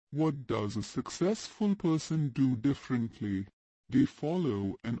What does a successful person do differently? They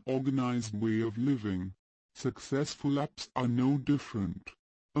follow an organized way of living. Successful apps are no different.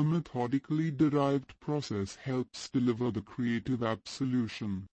 A methodically derived process helps deliver the creative app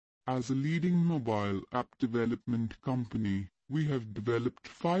solution. As a leading mobile app development company, we have developed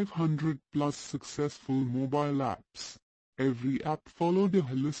 500 plus successful mobile apps. Every app followed a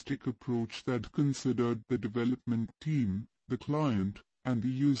holistic approach that considered the development team, the client, and the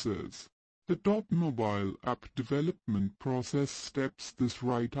users. The top mobile app development process steps. This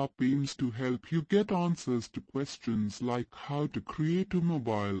write-up aims to help you get answers to questions like how to create a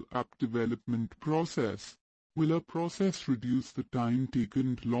mobile app development process. Will a process reduce the time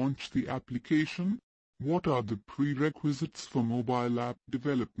taken to launch the application? What are the prerequisites for mobile app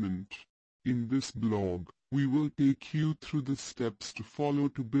development? In this blog, we will take you through the steps to follow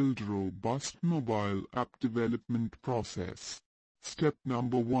to build a robust mobile app development process. Step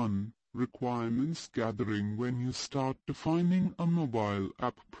number 1. Requirements gathering. When you start defining a mobile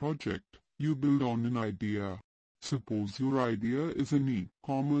app project, you build on an idea. Suppose your idea is an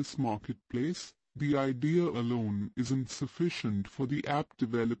e-commerce marketplace. The idea alone isn't sufficient for the app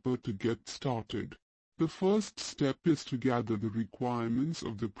developer to get started. The first step is to gather the requirements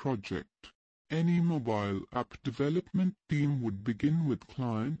of the project. Any mobile app development team would begin with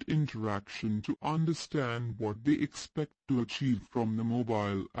client interaction to understand what they expect to achieve from the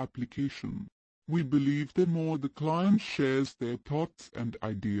mobile application. We believe the more the client shares their thoughts and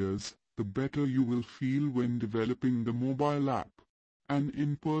ideas, the better you will feel when developing the mobile app. An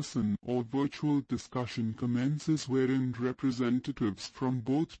in-person or virtual discussion commences wherein representatives from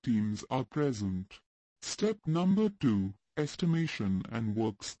both teams are present. Step number 2. Estimation and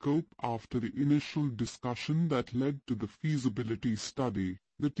work scope. After the initial discussion that led to the feasibility study,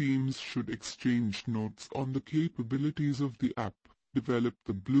 the teams should exchange notes on the capabilities of the app, develop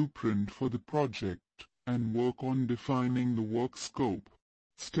the blueprint for the project, and work on defining the work scope.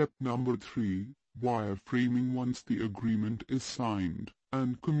 Step number 3. Wireframing. Once the agreement is signed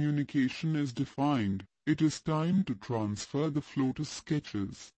and communication is defined, it is time to transfer the flow to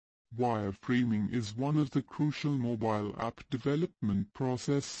sketches. Wireframing is one of the crucial mobile app development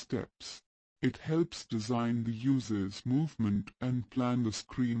process steps. It helps design the user's movement and plan the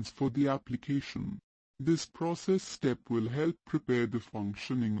screens for the application. This process step will help prepare the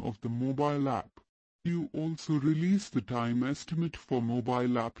functioning of the mobile app. You also release the time estimate for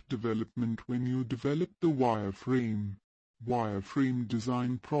mobile app development when you develop the wireframe. Wireframe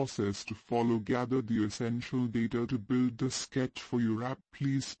design process to follow. Gather the essential data to build the sketch for your app.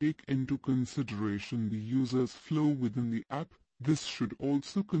 Please take into consideration the user's flow within the app. This should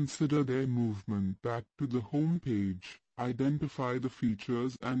also consider their movement back to the home page. Identify the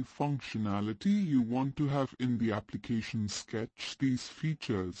features and functionality you want to have in the application. Sketch these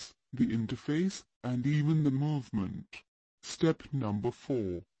features, the interface, and even the movement. Step number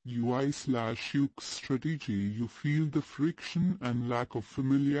 4. UI/UX strategy. You feel the friction and lack of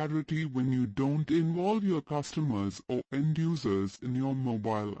familiarity when you don't involve your customers or end users in your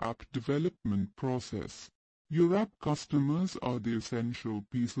mobile app development process. Your app customers are the essential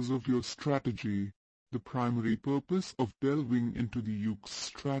pieces of your strategy. The primary purpose of delving into the UX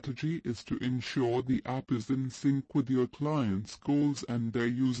strategy is to ensure the app is in sync with your client's goals and their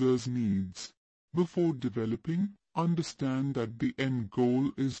users' needs. Before developing, understand that the end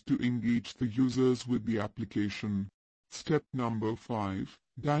goal is to engage the users with the application. Step number 5.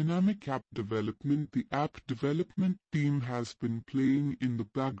 Dynamic app development. The app development team has been playing in the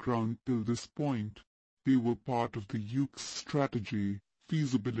background till this point. They were part of the UX strategy,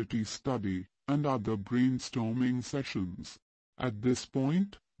 feasibility study, and other brainstorming sessions. At this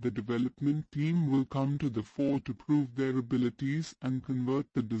point, the development team will come to the fore to prove their abilities and convert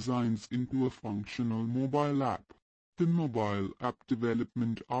the designs into a functional mobile app. The mobile app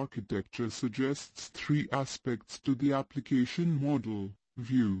development architecture suggests 3 aspects to the application: model,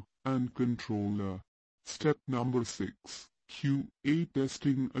 view, and controller. Step number 6. QA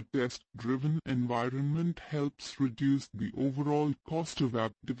testing. A test-driven environment helps reduce the overall cost of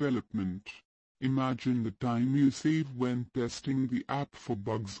app development. Imagine the time you save when testing the app for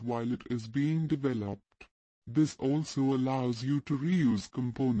bugs while it is being developed. This also allows you to reuse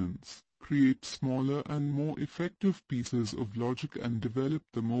components, create smaller and more effective pieces of logic, and develop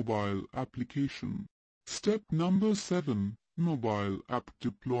the mobile application. Step number 7. Mobile app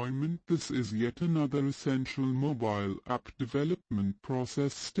deployment. This is yet another essential mobile app development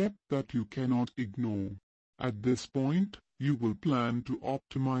process step that you cannot ignore. At this point, you will plan to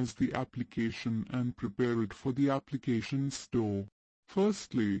optimize the application and prepare it for the application store.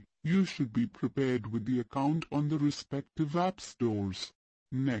 Firstly, you should be prepared with the account on the respective app stores.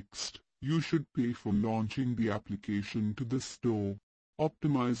 Next, you should pay for launching the application to the store.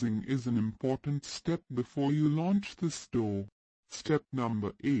 Optimizing is an important step before you launch the store. Step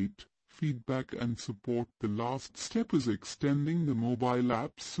number 8. Feedback and support. The last step is extending the mobile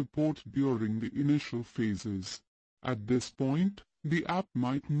app's support during the initial phases. At this point, the app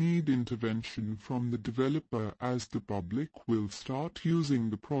might need intervention from the developer as the public will start using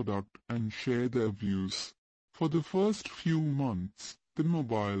the product and share their views. For the first few months, the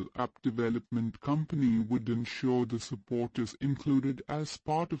mobile app development company would ensure the support is included as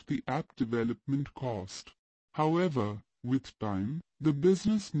part of the app development cost. However, with time, the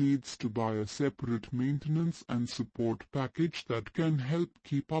business needs to buy a separate maintenance and support package that can help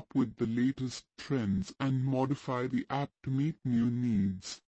keep up with the latest trends and modify the app to meet new needs.